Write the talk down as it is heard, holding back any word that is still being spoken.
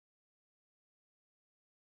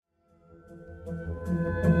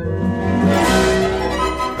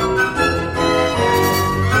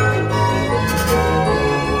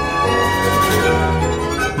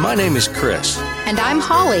name is Chris. And I'm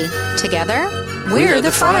Holly. Together, we're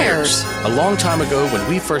the Friars. A long time ago, when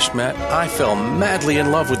we first met, I fell madly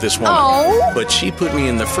in love with this woman. Oh. But she put me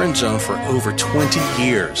in the friend zone for over 20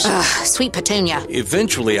 years. Sweet Petunia.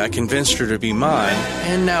 Eventually, I convinced her to be mine,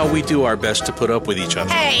 and now we do our best to put up with each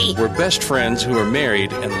other. Hey! We're best friends who are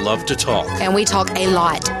married and love to talk. And we talk a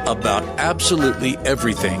lot. About absolutely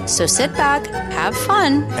everything. So sit back, have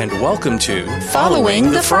fun. And welcome to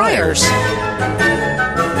Following the Friars.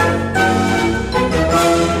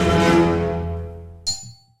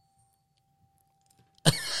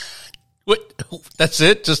 What? That's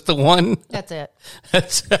it? Just the one? That's it.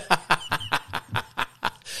 That's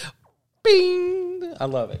Bing! I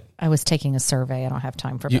love it. I was taking a survey. I don't have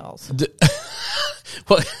time for bills.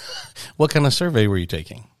 What kind of survey were you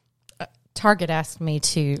taking? Target asked me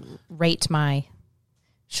to rate my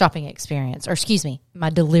shopping experience, or excuse me,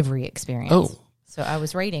 my delivery experience. Oh. So I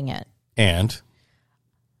was rating it. And?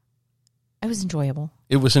 It was enjoyable.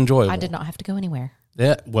 It was enjoyable. I did not have to go anywhere.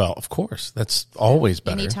 Yeah, well, of course. That's always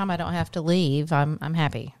better. Anytime I don't have to leave, I'm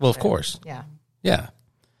happy. Well, of course. Yeah. Yeah.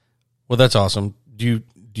 Well, that's awesome. Do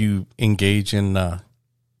you engage in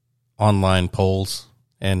online polls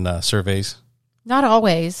and surveys? Not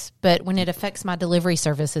always, but when it affects my delivery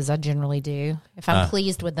services, I generally do. If I'm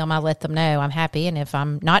pleased with them, I let them know I'm happy. And if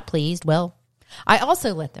I'm not pleased, well, I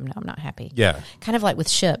also let them know I'm not happy. Yeah. Kind of like with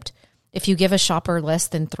Shipt. If you give a shopper less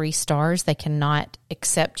than 3 stars, they cannot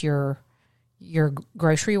accept your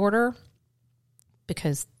grocery order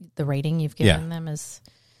because the rating you've given them is.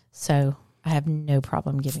 So I have no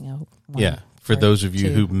problem giving a 1. Yeah. For those of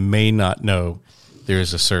you who may not know, there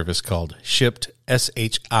is a service called Shipt,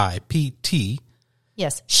 SHIPT.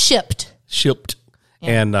 Yes, Shipt. Shipt.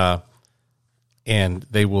 Yeah. And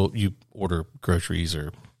they will, you order groceries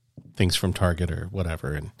or things from Target or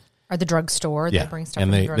whatever. Or the drugstore. Yeah. They bring stuff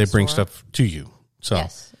and from they the bring drugstore. stuff to you. So,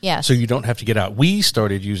 yes. So you don't have to get out. We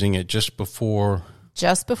started using it just before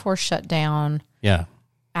shutdown. Yeah.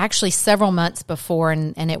 Actually, several months before,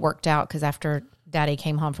 and it worked out because after Daddy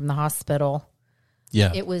came home from the hospital,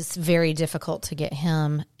 it was very difficult to get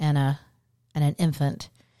him and an infant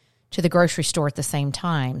to the grocery store at the same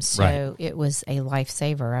time. So it was a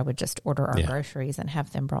lifesaver. I would just order our groceries and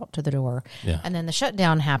have them brought to the door. Yeah. And then the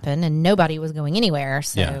shutdown happened, and nobody was going anywhere.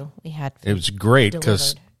 So we had it was great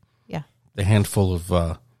because the handful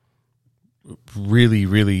of really,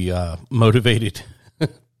 really motivated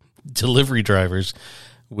delivery drivers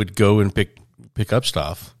would go and pick up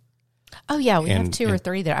stuff. Oh, yeah. We have 2 or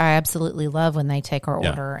 3 that I absolutely love when they take our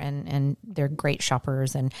order, and they're great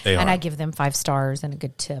shoppers, and I give them 5 stars and a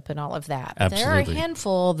good tip and all of that. Absolutely. There are a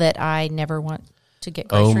handful that I never want to get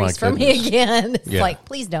groceries from me again. It's like,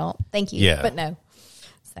 please don't. Thank you. Yeah. But no.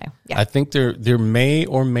 So, yeah. I think there may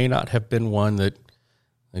or may not have been one that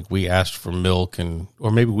like we asked for milk or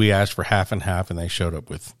maybe we asked for half and half and they showed up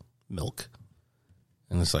with milk.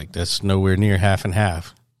 And it's like, that's nowhere near half and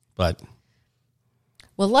half. But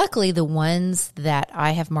well, luckily the ones that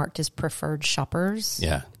I have marked as preferred shoppers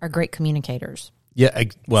are great communicators. Yeah.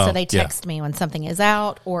 So they text me when something is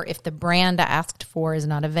out, or if the brand I asked for is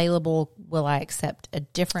not available, will I accept a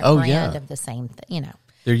different brand of the same thing, you know.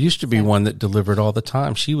 There used to be one that delivered all the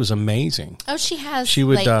time. She was amazing. Oh, she has. She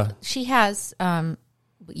would. She has.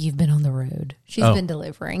 You've been on the road. She's been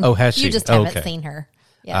delivering. Oh, has she? You just haven't seen her.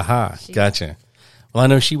 Yeah. Aha, gotcha. Well, I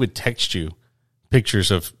know she would text you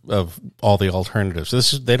pictures of all the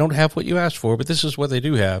alternatives. They don't have what you asked for, but this is what they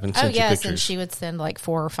do have, and send you pictures. And she would send like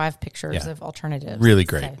 4 or 5 pictures of alternatives. Really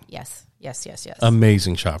great. So, yes.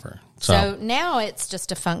 Amazing shopper. So now it's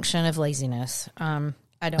just a function of laziness.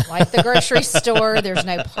 I don't like the grocery store. There's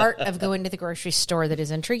no part of going to the grocery store that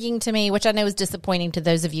is intriguing to me, which I know is disappointing to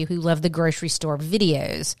those of you who love the grocery store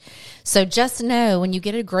videos. So just know when you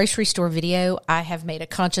get a grocery store video, I have made a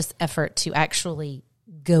conscious effort to actually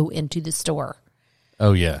go into the store.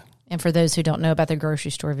 Oh, yeah. And for those who don't know about the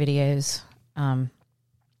grocery store videos,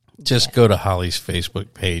 just go to Holly's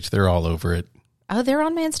Facebook page. They're all over it. Oh, they're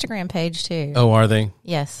on my Instagram page too. Oh, are they?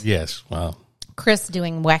 Yes. Yes. Wow. Chris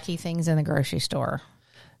doing wacky things in the grocery store.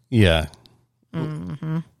 Yeah.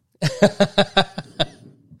 Mm-hmm.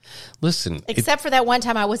 Listen. Except for that one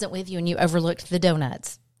time I wasn't with you and you overlooked the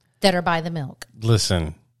donuts that are by the milk.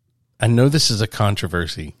 Listen, I know this is a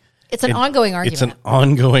controversy. It's an ongoing argument. It's an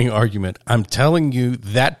ongoing argument. I'm telling you,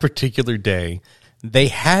 that particular day, they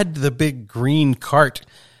had the big green cart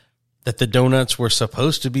that the donuts were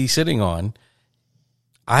supposed to be sitting on.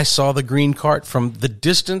 I saw the green cart from the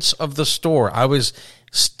distance of the store. I was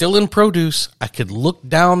still in produce. I could look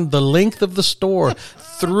down the length of the store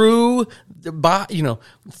through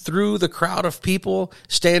the crowd of people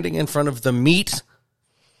standing in front of the meat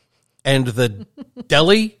and the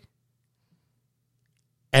deli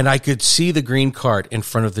And I could see the green cart in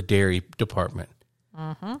front of the dairy department.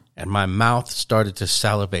 And my mouth started to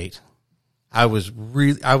salivate. I was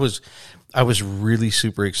really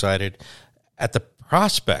super excited at the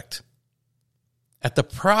prospect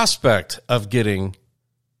of getting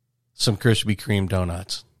some Krispy Kreme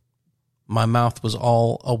donuts. My mouth was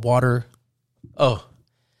all awater. Oh,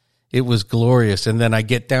 it was glorious. And then I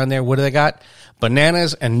get down there. What do they got?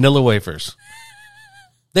 Bananas and Nilla wafers.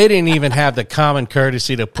 They didn't even have the common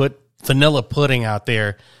courtesy to put vanilla pudding out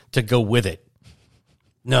there to go with it.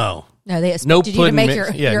 No. No, they expected you to make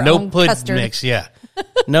your no own pudding custard. mix. Yeah.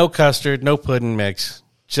 No custard, no pudding mix.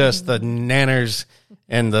 Just the nanners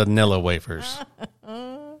and the Nilla wafers.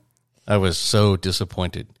 I was so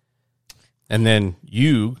disappointed. And then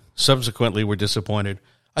you subsequently were disappointed.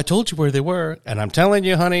 I told you where they were, and I'm telling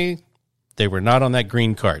you, honey, they were not on that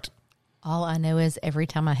green cart. All I know is every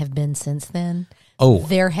time I have been since then, Oh,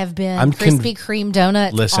 there have been Krispy Kreme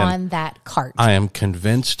donuts on that cart. I am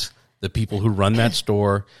convinced the people who run that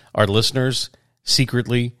store are listeners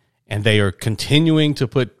secretly, and they are continuing to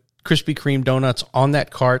put Krispy Kreme donuts on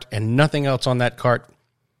that cart and nothing else on that cart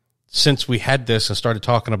since we had this and started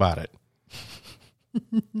talking about it.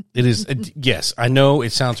 It is, yes, I know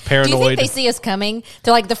it sounds paranoid. Do you think they see us coming?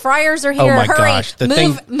 They're like, the fryers are here. Oh my Hurry, gosh.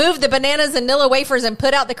 move the bananas and Nilla wafers and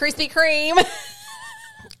put out the Krispy Kreme.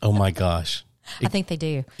 Oh my gosh. I think they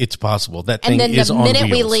do. It's possible. That thing And then is on wheels.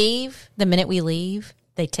 the minute we leave,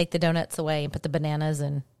 they take the donuts away and put the bananas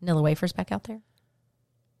and Nilla wafers back out there.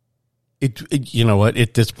 You know what?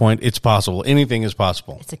 At this point, it's possible. Anything is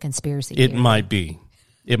possible. It's a conspiracy It theory. might be.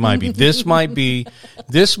 It might be. This might be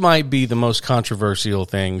the most controversial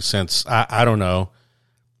thing since I don't know,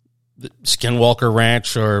 Skinwalker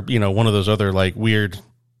Ranch or one of those other like weird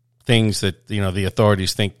things that the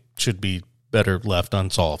authorities think should be better left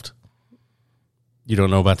unsolved. You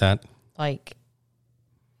don't know about that? Like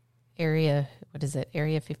Area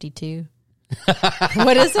 52?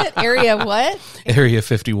 What is it? Area what? Area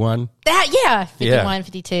 51. That 51,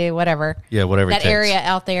 52, whatever. Yeah, whatever. That area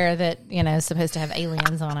out there that is supposed to have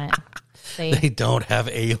aliens on it. They don't have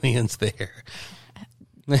aliens there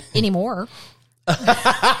anymore.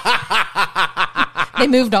 They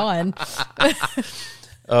moved on.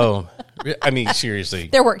 Oh, I mean, seriously.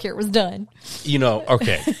 Their work here was done.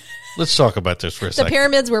 Okay. Let's talk about this for a second. The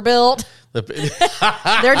pyramids were built.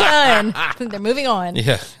 They're done. They're moving on.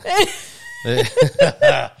 Yeah.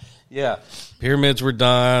 Yeah. Pyramids were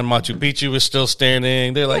done. Machu Picchu was still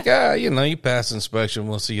standing. They're like, you pass inspection.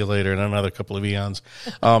 We'll see you later in another couple of eons.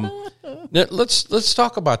 Let's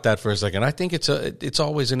talk about that for a second. I think it's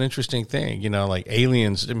always an interesting thing, like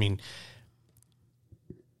aliens. I mean,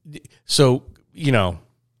 so,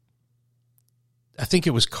 I think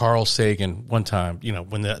it was Carl Sagan one time,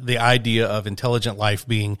 when the idea of intelligent life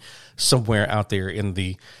being somewhere out there in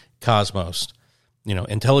the cosmos,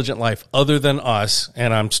 intelligent life other than us,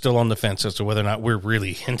 and I'm still on the fence as to whether or not we're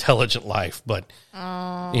really intelligent life, but,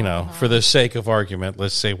 for the sake of argument,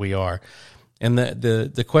 let's say we are. And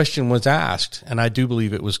the question was asked, and I do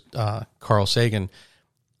believe it was Carl Sagan,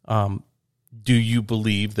 do you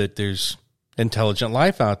believe that there's intelligent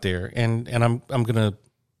life out there? And I'm going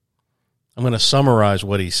to summarize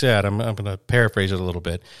what he said. I'm going to paraphrase it a little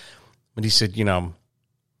bit. But he said,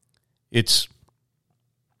 it's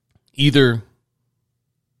either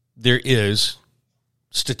there is,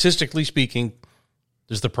 statistically speaking,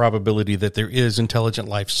 there's the probability that there is intelligent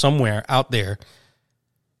life somewhere out there,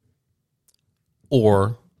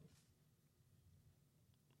 or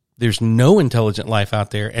there's no intelligent life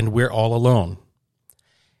out there and we're all alone.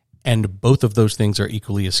 And both of those things are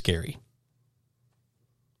equally as scary.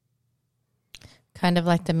 Kind of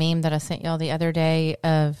like the meme that I sent y'all the other day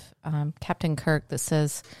of Captain Kirk that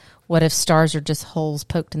says, "What if stars are just holes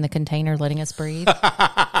poked in the container letting us breathe?"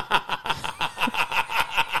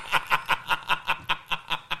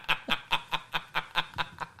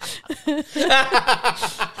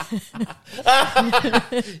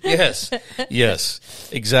 Yes,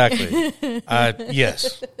 exactly.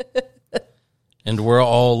 Yes. And we're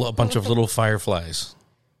all a bunch of little fireflies.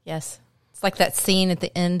 Yes. It's like that scene at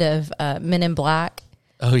the end of Men in Black.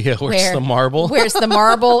 Oh, yeah, where's the marble? Where's the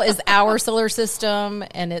marble is our solar system,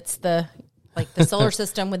 and it's the solar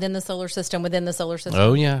system within the solar system within the solar system.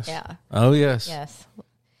 Oh, yes. Yeah. Oh, yes. Yes.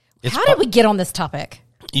 How did we get on this topic?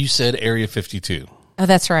 You said Area 52. Oh,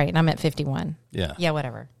 that's right. And I meant 51. Yeah. Yeah,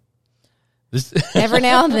 whatever. Every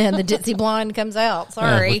now and then the ditzy blonde comes out.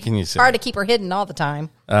 Sorry. What can you say? Hard to keep her hidden all the time.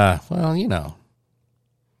 Well,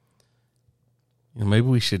 maybe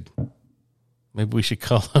we should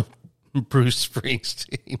call him Bruce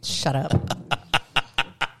Springsteen. Shut up.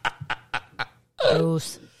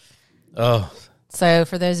 Gross. Oh, So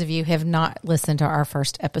for those of you who have not listened to our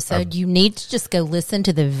first episode, you need to just go listen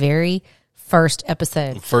to the very first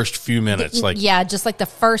episode. First few minutes. Just like the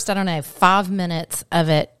first, 5 minutes of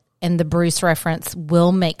it, and the Bruce reference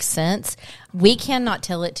will make sense. We cannot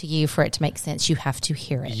tell it to you for it to make sense. You have to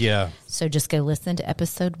hear it. Yeah. So just go listen to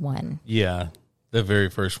episode 1. Yeah. The very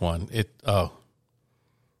first one. It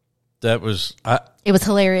was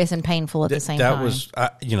hilarious and painful at the same time.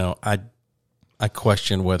 I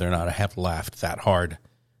question whether or not I have laughed that hard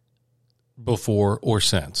before or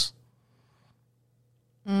since.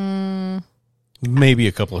 Maybe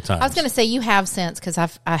a couple of times. I was going to say you have since, because I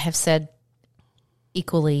have said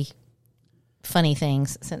equally funny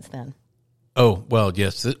things since then. Oh, well,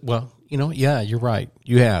 yes. Yeah, you're right.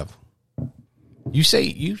 You have. You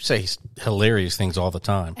say hilarious things all the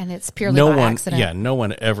time, and it's purely by accident. Yeah, no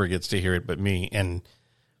one ever gets to hear it but me, and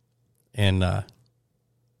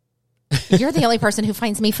you're the only person who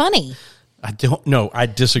finds me funny. I don't know. I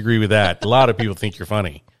disagree with that. A lot of people think you're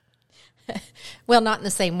funny. Well, not in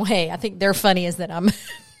the same way. I think they're funny is that I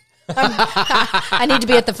need to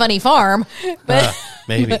be at the funny farm, but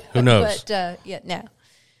maybe who knows? But no.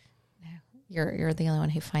 You're the only one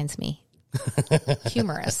who finds me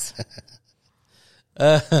humorous.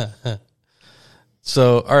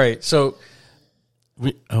 So all right, so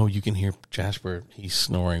you can hear Jasper. He's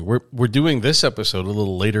snoring. We're doing this episode a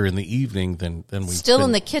little later in the evening than we still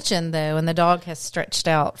in the kitchen though, and the dog has stretched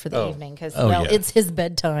out for the evening because it's his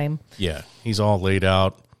bedtime. Yeah, he's all laid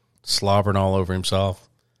out, slobbering all over himself.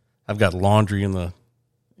 I've got laundry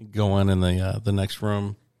going in the next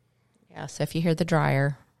room. Yeah, so if you hear the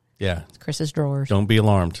dryer, it's Chris's drawers. Don't be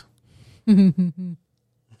alarmed.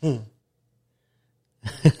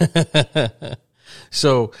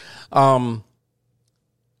 So,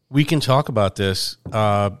 we can talk about this.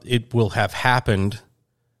 It will have happened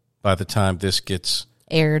by the time this gets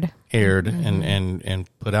aired and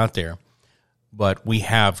put out there. But we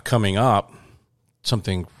have coming up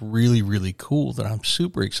something really, really cool that I'm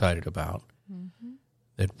super excited about. Mm-hmm.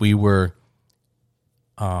 That we were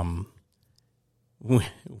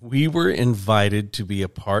invited to be a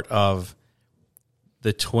part of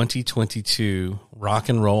the 2022 Rock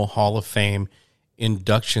and Roll Hall of Fame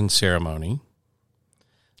induction ceremony.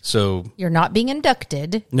 So you're not being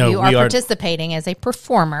inducted. No, you are participating as a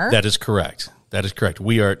performer. That is correct.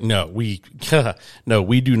 We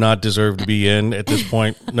do not deserve to be in at this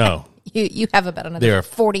point. No. You have about another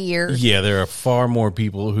 40 years. Yeah, there are far more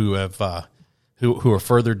people who have who are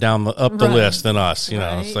further down the list than us. You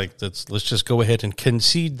know, it's like let's just go ahead and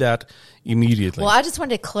concede that immediately. Well, I just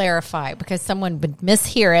wanted to clarify because someone would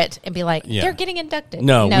mishear it and be like, "They're getting inducted."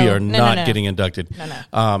 No, we are not getting inducted.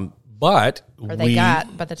 No. But they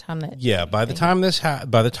got by the time that by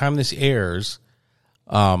the time this airs,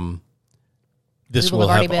 we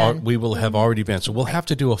will have already been. So we'll have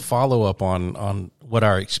to do a follow up on what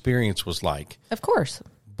our experience was like. Of course,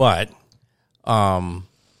 but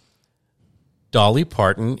Dolly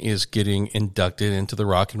Parton is getting inducted into the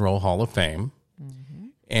Rock and Roll Hall of Fame,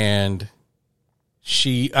 and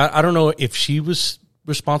I don't know if she was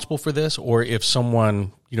responsible for this or if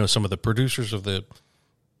someone, some of the producers of the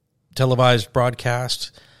televised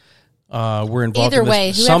broadcast were involved. Either in this.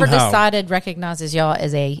 way, whoever decided recognizes y'all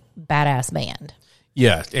as a badass band.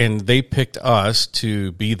 Yeah, and they picked us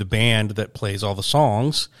to be the band that plays all the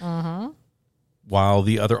songs, while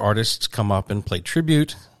the other artists come up and play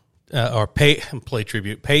tribute pay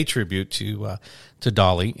tribute to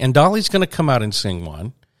Dolly. And Dolly's going to come out and sing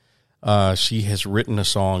one. She has written a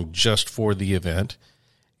song just for the event,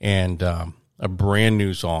 and a brand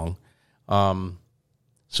new song.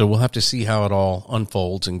 So we'll have to see how it all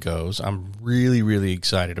unfolds and goes. I'm really, really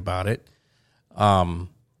excited about it. I'm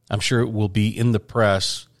sure it will be in the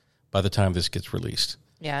press by the time this gets released.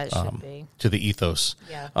 Yeah, it should be. To the ethos.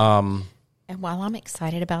 Yeah. And while I'm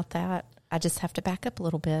excited about that, I just have to back up a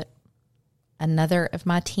little bit. Another of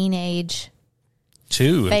my teenage...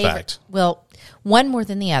 Two, in fact. Well, one more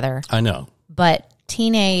than the other. I know. But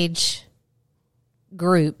teenage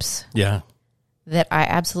groups... Yeah. That I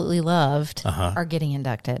absolutely loved are getting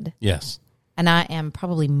inducted. Yes. And I am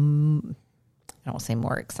probably, I don't say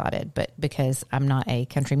more excited, but because I'm not a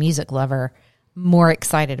country music lover, more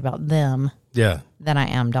excited about them than I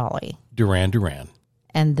am Dolly. Duran Duran.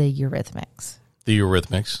 And the Eurythmics. The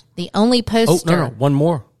Eurythmics. The only poster. Oh, no, one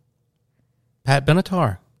more. Pat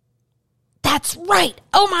Benatar. That's right.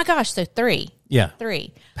 Oh, my gosh. So 3. Yeah.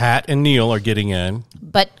 3. Pat and Neil are getting in.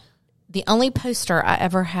 But the only poster I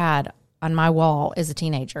ever had on my wall as a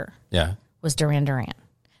teenager was Duran Duran.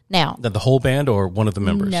 Now, the whole band or one of the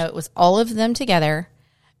members? No, it was all of them together.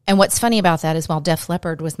 And what's funny about that is while Def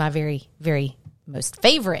Leppard was my very, very most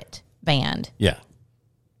favorite band. Yeah.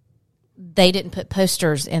 They didn't put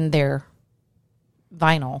posters in their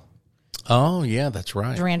vinyl. Oh, yeah, that's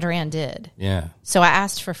right. Duran Duran did. Yeah. So I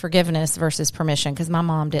asked for forgiveness versus permission because my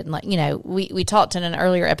mom didn't let, we talked in an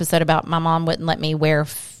earlier episode about my mom wouldn't let me wear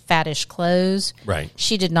faddish clothes. Right.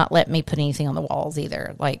 She did not let me put anything on the walls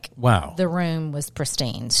either. Like, wow. The room was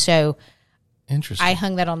pristine. So interesting. I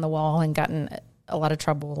hung that on the wall and got in a lot of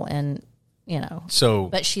trouble and, So,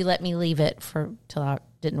 but she let me leave it till I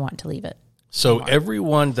didn't want to leave it. So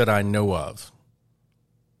everyone that I know of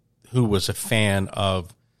who was a fan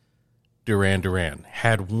of Duran Duran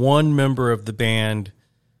had one member of the band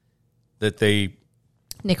that they...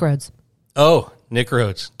 Nick Rhodes. Oh, Nick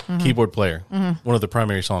Rhodes, keyboard player, one of the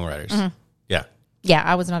primary songwriters. Yeah. Yeah,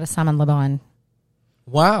 I was not a Simon Le Bon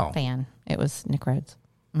Wow. fan. It was Nick Rhodes.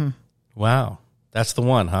 Wow. That's the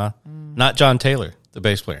one, huh? Not John Taylor, the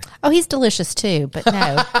bass player. Oh, he's delicious too, but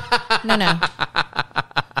no.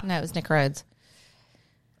 No, it was Nick Rhodes.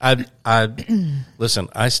 I listen,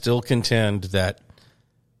 I still contend that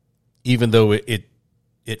even though it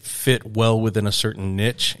fit well within a certain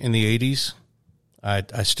niche in the 80s,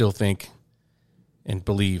 I still think and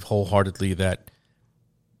believe wholeheartedly that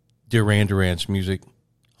Duran Duran's music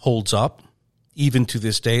holds up. Even to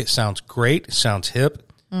this day, it sounds great. It sounds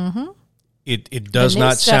hip. Mm-hmm. It does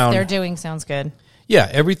not sound... they're doing sounds good. Yeah,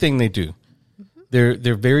 everything they do.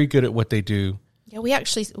 They're very good at what they do. Yeah, we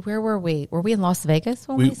actually... Where were we? Were we in Las Vegas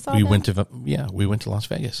when we saw them? We went to Las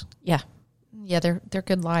Vegas. Yeah. Yeah, they're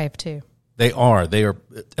good live, too. They are. They are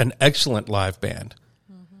an excellent live band.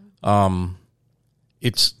 Mm-hmm.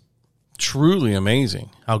 It's truly amazing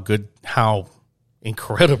how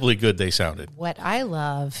incredibly good they sounded. What I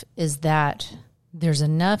love is that there's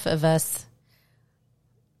enough of us...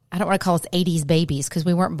 I don't want to call us 80s babies because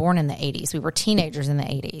we weren't born in the 80s. We were teenagers in the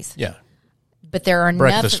 80s. Yeah. But there are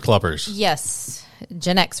breakfast clubbers. Yes,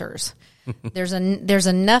 Gen Xers. There's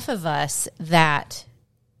enough of us that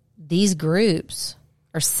these groups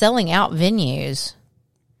are selling out venues.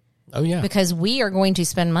 Oh yeah, because we are going to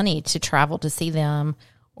spend money to travel to see them,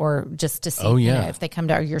 or just to see. Oh yeah, if they come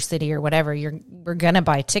to your city or whatever, we're gonna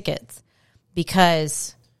buy tickets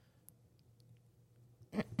because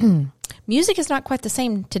music is not quite the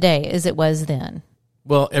same today as it was then.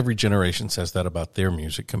 Well, every generation says that about their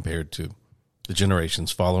music compared to the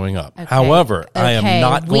generations following up. Okay. However, I am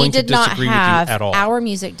not going to disagree with you at all. Our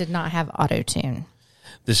music did not have auto-tune.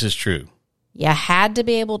 This is true. You had to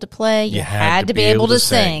be able to play. You had to be able to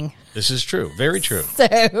sing. This is true. Very true.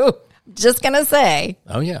 So, just going to say.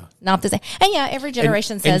 Oh, yeah. Not the same. And yeah, every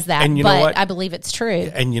generation says that, and but I believe it's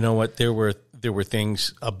true. And you know what? There were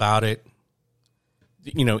things about it.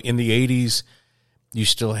 In the 80s, you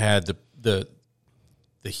still had the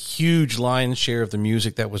huge lion's share of the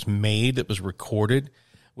music that was made, that was recorded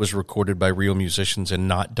by real musicians and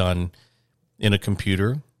not done in a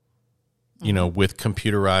computer, with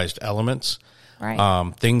computerized elements.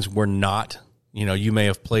 Right. Things were not, you may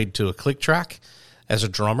have played to a click track as a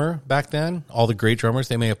drummer back then. All the great drummers,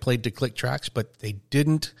 they may have played to click tracks, but they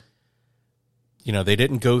didn't, they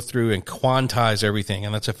didn't go through and quantize everything.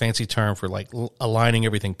 And that's a fancy term for like aligning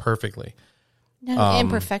everything perfectly. No,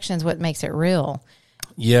 imperfection is what makes it real.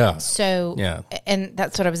 Yeah. So, and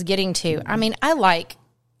that's what I was getting to. I mean, I like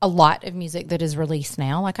a lot of music that is released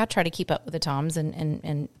now. Like I try to keep up with the times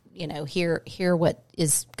and hear what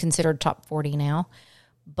is considered top 40 now.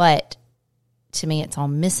 But to me, it's all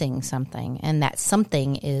missing something. And that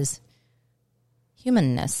something is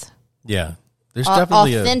humanness. Yeah. There's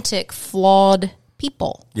definitely authentic, flawed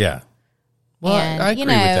people. Yeah. Well, and, I agree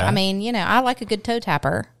with that. I mean, I like a good toe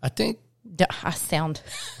tapper. I think I sound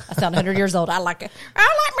 100 years old. I like me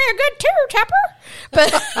a good toe tapper,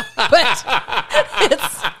 but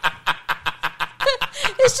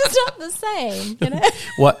it's just not the same,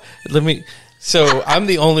 What? So I'm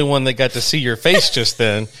the only one that got to see your face just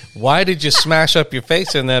then. Why did you smash up your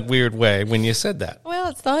face in that weird way when you said that? Well,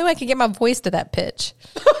 it's the only way I can get my voice to that pitch.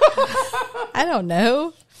 I don't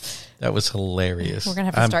know. That was hilarious. We're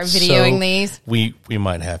gonna have to start videoing these. We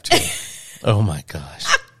might have to. Oh my gosh.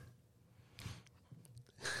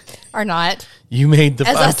 Or not. You made the.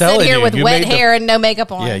 As I sit here with wet hair and no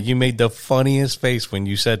makeup on. Yeah, you made the funniest face when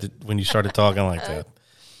you started talking like that.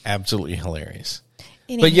 Absolutely hilarious.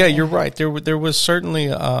 Anyway. But yeah, you're right. There was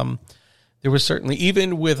certainly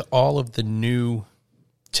even with all of the new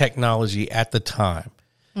technology at the time,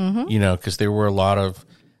 because there were a lot of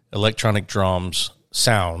electronic drums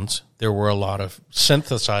sounds, there were a lot of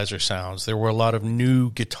synthesizer sounds, there were a lot of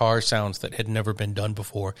new guitar sounds that had never been done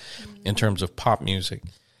before in terms of pop music.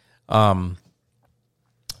 And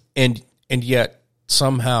yet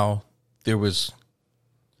somehow there was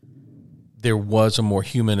there was a more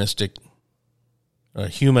humanized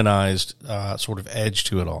sort of edge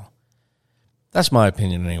to it all. That's my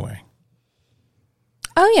opinion anyway.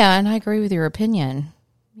 Oh yeah, and I agree with your opinion.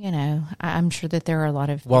 You know, I'm sure that there are a lot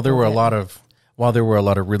of while there were a lot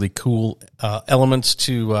of really cool elements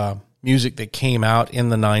to music that came out in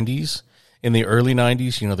the 90s, in the early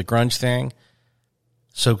 90s, you know, the grunge thing.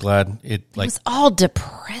 So glad it was all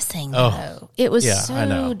depressing though. It was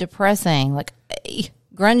so depressing. Like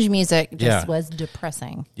grunge music just was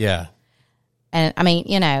depressing. Yeah. And I mean,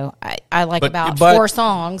 you know, I like about 4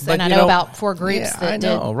 songs, and I know about 4 groups that did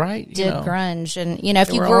grunge. And, you know,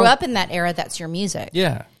 if you grew up in that era, that's your music.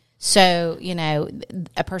 Yeah. So, you know,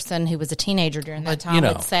 a person who was a teenager during that time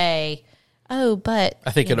would say, oh, but.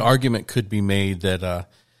 I think an argument could be made that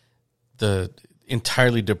the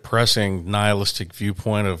entirely depressing, nihilistic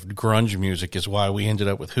viewpoint of grunge music is why we ended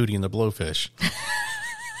up with Hootie and the Blowfish.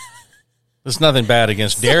 There's nothing bad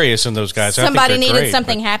against Darius and those guys. Somebody needed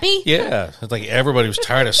something happy? Yeah. It's like everybody was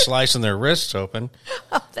tired of slicing their wrists open.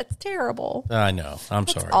 Oh, that's terrible. I know.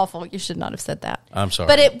 That's sorry. Awful. You should not have said that. I'm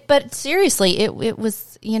sorry. But seriously, it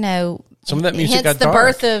was, you know. Some of that music got the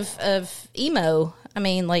dark. birth of emo. I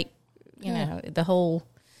mean, like, you know, the whole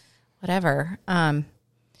whatever. And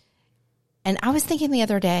I was thinking the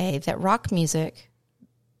other day that rock music,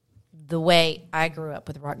 the way I grew up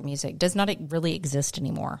with rock music, does not really exist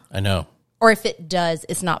anymore. I know. Or if it does,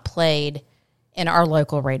 it's not played in our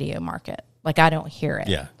local radio market. Like, I don't hear it.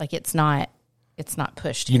 Yeah. Like, it's not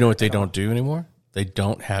pushed. You know what they don't do anymore? They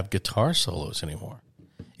don't have guitar solos anymore.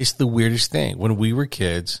 It's the weirdest thing. When we were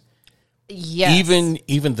kids, even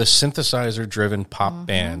the synthesizer-driven pop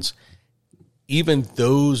bands, even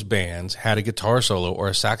those bands had a guitar solo or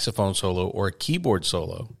a saxophone solo or a keyboard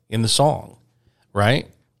solo in the song, right?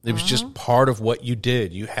 It was just part of what you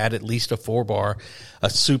did. You had at least a 4-bar, a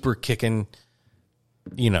super kicking,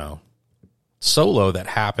 you know, solo that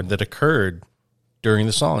occurred during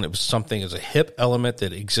the song. It was something as a hip element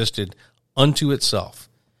that existed unto itself.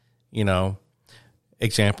 You know,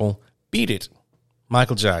 example, Beat It,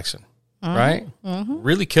 Michael Jackson, right? Mm-hmm.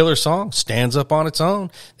 Really killer song, stands up on its own.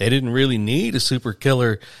 They didn't really need a super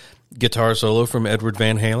killer guitar solo from Edward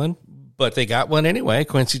Van Halen, but they got one anyway.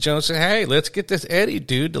 Quincy Jones said, hey, let's get this Eddie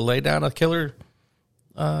dude to lay down a killer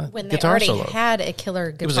when they guitar already solo. Had a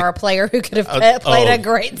killer guitar player who could have played a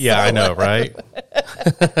great solo. Yeah, I know, right?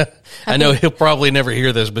 I know he'll probably never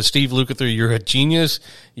hear this, but Steve Lukather, you're a genius.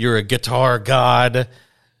 You're a guitar god.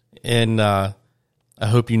 And I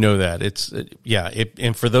hope you know that.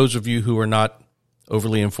 And for those of you who are not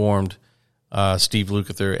overly informed, Steve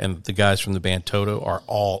Lukather and the guys from the band Toto are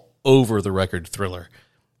all over the record Thriller.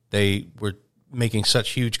 They were making such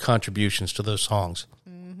huge contributions to those songs,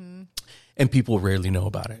 and people rarely know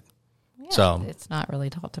about it. Yeah, so it's not really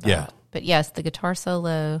talked about. Yeah. But yes, the guitar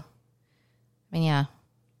solo. I mean, yeah,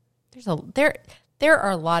 there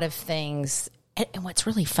are a lot of things, and what's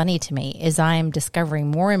really funny to me is I am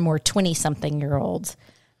discovering more and more 20-something-year-olds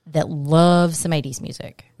that love some 80s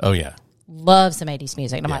music. Oh yeah, love some 80s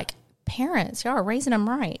music. And I'm like, parents, y'all are raising them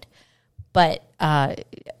right. But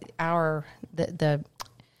our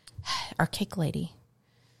cake lady.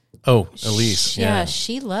 Oh, Elise. Yeah,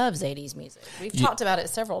 she loves 80s music. We've talked about it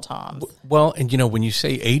several times. Well, and you know, when you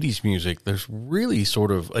say 80s music, there's really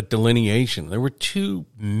sort of a delineation. There were 2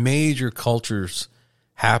 major cultures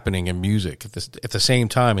happening in music at the same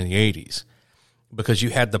time in the 80s, because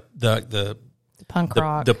you had the punk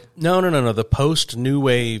rock. The post new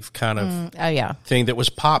wave kind of thing that was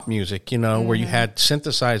pop music, you know, where you had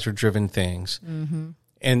synthesizer driven things.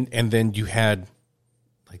 And then you had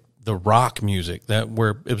like the rock music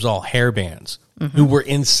where it was all hair bands who were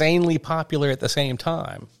insanely popular at the same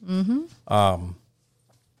time.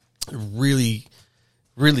 Really,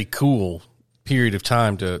 really cool period of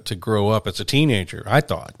time to grow up as a teenager, I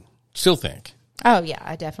thought. Still think. Oh, yeah,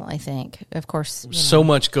 I definitely think. Of course. So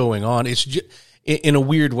much going on. It's just, in a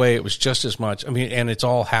weird way, it was just as much. I mean, and it's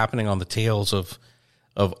all happening on the tails of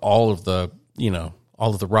all of the, you know,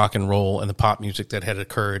 all of the rock and roll and the pop music that had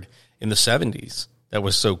occurred in the 70s. That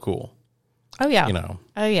was so cool. Oh, yeah. You know.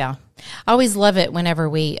 Oh, yeah. I always love it whenever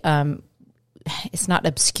we, it's not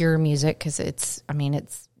obscure music because it's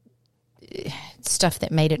stuff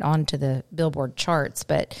that made it onto the Billboard charts.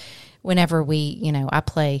 But whenever I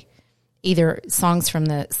play either songs from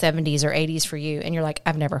the 70s or 80s for you, and you're like,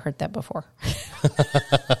 I've never heard that before.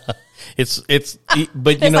 But you it's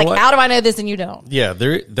know like, what? How do I know this and you don't? Yeah,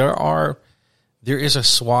 there is a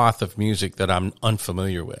swath of music that I'm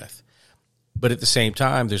unfamiliar with. But at the same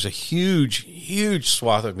time, there's a huge, huge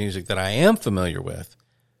swath of music that I am familiar with.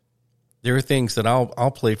 There are things that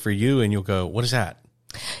I'll play for you and you'll go, what is that?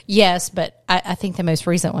 Yes, but I think the most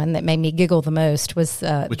recent one that made me giggle the most was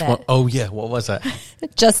Which one? Oh, yeah. What was that?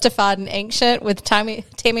 Justified and Ancient with Tammy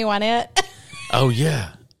Wynette. Oh,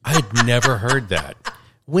 yeah. I had never heard that.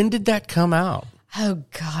 When did that come out? Oh,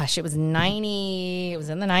 gosh. It was 90. It was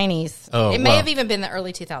in the 90s. Oh, it may have even been the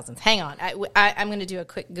early 2000s. Hang on. I'm going to do a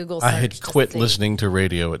quick Google search. I had quit listening to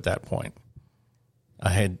radio at that point. I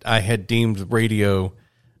had deemed radio...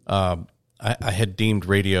 I had deemed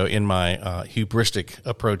radio in my hubristic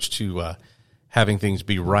approach to having things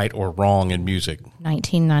be right or wrong in music.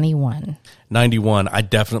 1991. 91, I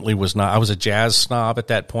definitely was not. I was a jazz snob at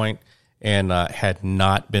that point and had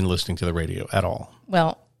not been listening to the radio at all.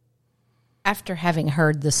 Well, after having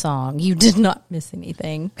heard the song, you did not miss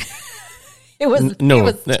anything. It was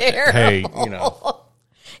terrible. Hey,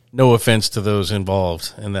 no offense to those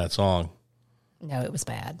involved in that song. No, it was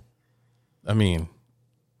bad. I mean...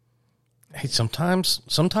 Hey, sometimes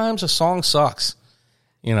a song sucks,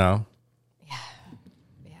 Yeah.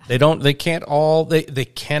 They cannot all be. They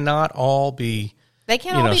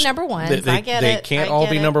can't all be number ones. I get it. They can't all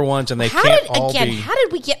be number ones, and they How can't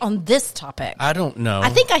did we get on this topic? I don't know.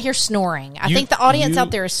 I think I hear snoring. I think the audience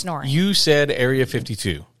out there is snoring. You said Area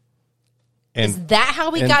 52. And, is that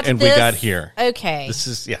how we got to this? And we got here. Okay. This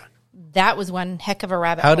is, yeah. That was one heck of a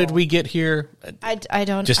rabbit hole. How did we get here? I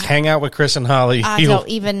don't... Just hang out with Chris and Holly. I don't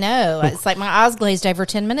even know. It's like my eyes glazed over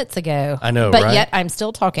 10 minutes ago. I know, but right? yet I'm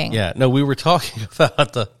still talking. Yeah. No, we were talking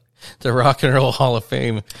about the Rock and Roll Hall of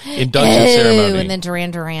Fame induction ceremony. And then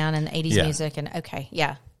Duran Duran and the 80s music. And okay.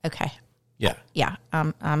 Yeah. Okay. Yeah. Yeah.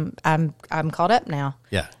 I'm caught up now.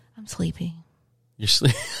 Yeah. I'm sleepy. You're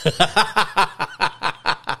sleeping.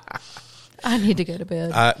 I need to go to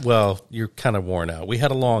bed. Well, you're kind of worn out. We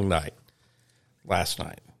had a long night last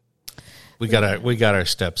night. We got our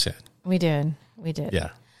steps in. We did. Yeah.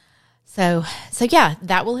 So yeah,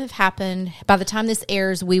 that will have happened. By the time this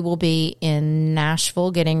airs, we will be in Nashville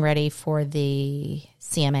getting ready for the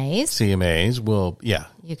CMAs. CMAs will, yeah.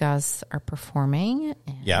 You guys are performing,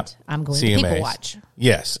 and I'm going CMAs. to people watch.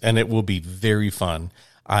 Yes, and it will be very fun.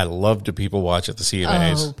 I love to people watch at the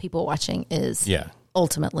CMAs. Oh, people watching is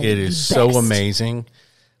ultimately it is so amazing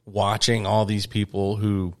watching all these people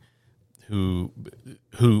who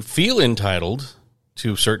feel entitled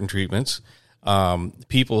to certain treatments,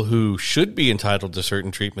 people who should be entitled to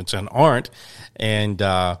certain treatments and aren't, and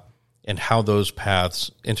how those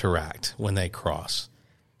paths interact when they cross.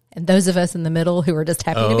 And those of us in the middle who are just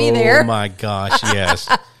happy to be there. Oh my gosh, yes.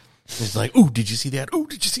 It's like, oh, did you see that? Oh,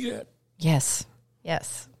 did you see that? Yes.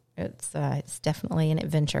 It's definitely an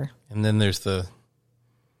adventure. And then there's the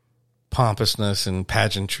pompousness and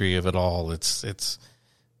pageantry of it all. It's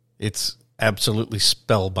absolutely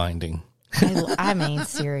spellbinding. I mean,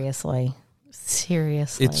 seriously.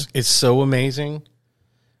 It's so amazing.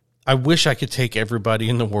 I wish I could take everybody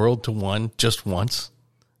in the world to one just once.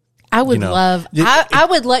 I would love. I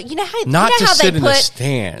would love. You know how not to how sit they in put. The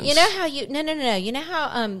stands. You know how you no. You know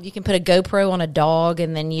how you can put a GoPro on a dog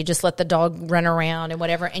and then you just let the dog run around and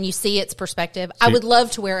whatever, and you see its perspective. I would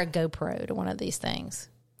love to wear a GoPro to one of these things.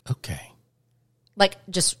 Okay. Like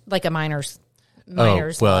a miner's.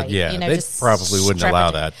 Well, light, yeah, they just probably wouldn't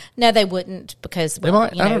allow that. No, they wouldn't because they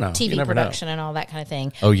might. I don't know. TV production and all that kind of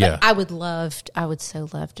thing. Oh yeah, but I would so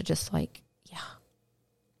love to just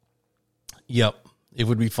Yep, it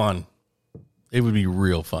would be fun. It would be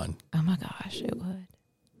real fun. Oh my gosh, it would.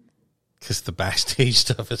 Because the backstage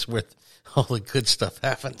stuff is where all the good stuff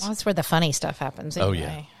happens. Well, that's where the funny stuff happens. Anyway. Oh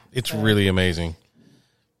yeah, it's really amazing.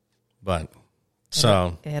 But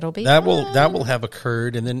so it'll be that fun. will have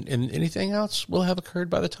occurred, and then anything else will have occurred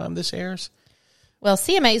by the time this airs. Well,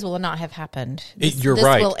 CMAs will not have happened. You're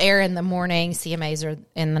right. This will air in the morning. CMAs are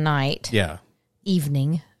in the night. Yeah,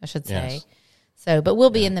 evening, I should say. Yes. So, but we'll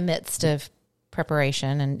be in the midst of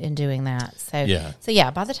preparation and doing that. So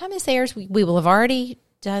yeah. By the time this airs, we will have already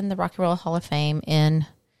done the Rock and Roll Hall of Fame in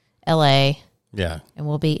LA. Yeah, and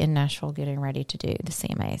we'll be in Nashville getting ready to do the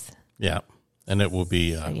CMAs. Yeah. And it will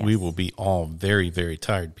be, we will be all very, very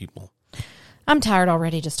tired people. I'm tired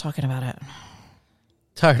already just talking about it.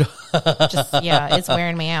 Tired? It's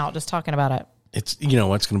wearing me out just talking about it. It's,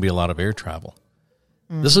 it's going to be a lot of air travel.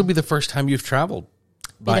 Mm. This will be the first time you've traveled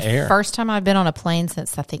by air. First time I've been on a plane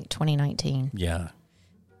since, I think, 2019. Yeah.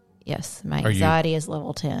 Yes, my anxiety is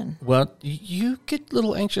level 10. Well, you get a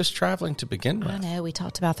little anxious traveling to begin with. I know. We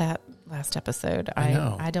talked about that last episode. I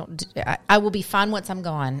know. I will be fine once I'm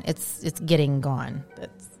gone. It's getting gone.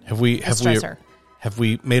 Have we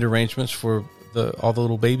made arrangements for all the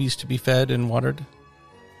little babies to be fed and watered?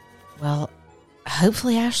 Well,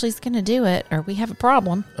 hopefully Ashley's going to do it, or we have a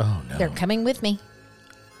problem. Oh no, they're coming with me.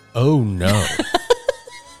 Oh no.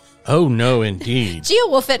 Oh, no, indeed. Gio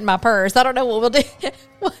will fit in my purse. I don't know what we'll do.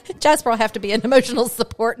 Jasper will have to be an emotional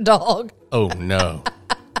support dog. Oh, no.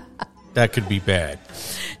 That could be bad.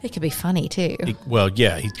 It could be funny, too. He's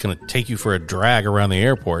going to take you for a drag around the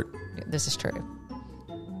airport. This is true.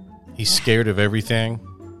 He's scared of everything.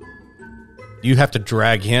 You have to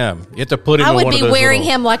drag him. You have to put him in one of those. I would be wearing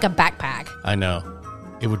him like a backpack. I know.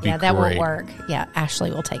 It would be great. Yeah, that will work. Yeah,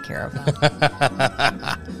 Ashley will take care of him.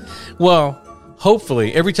 Well,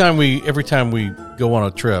 hopefully, every time we go on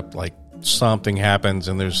a trip, like something happens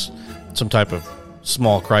and there's some type of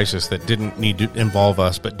small crisis that didn't need to involve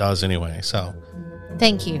us, but does anyway. So,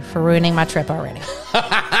 thank you for ruining my trip already.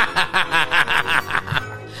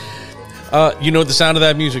 You know what the sound of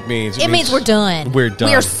that music means? It means we're done. We're done.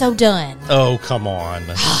 We are so done. Oh, come on.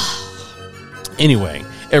 Anyway,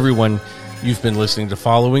 everyone, you've been listening to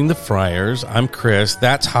Following the Friars. I'm Chris.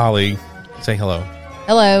 That's Holly. Say hello.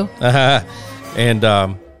 Hello. And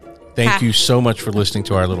thank you so much for listening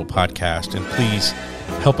to our little podcast. And please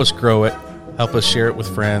help us grow it. Help us share it with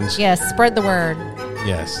friends. Yes, spread the word.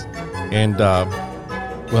 Yes. And,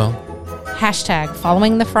 hashtag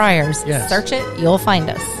Following the Friars. Yes. Search it. You'll find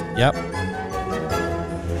us. Yep.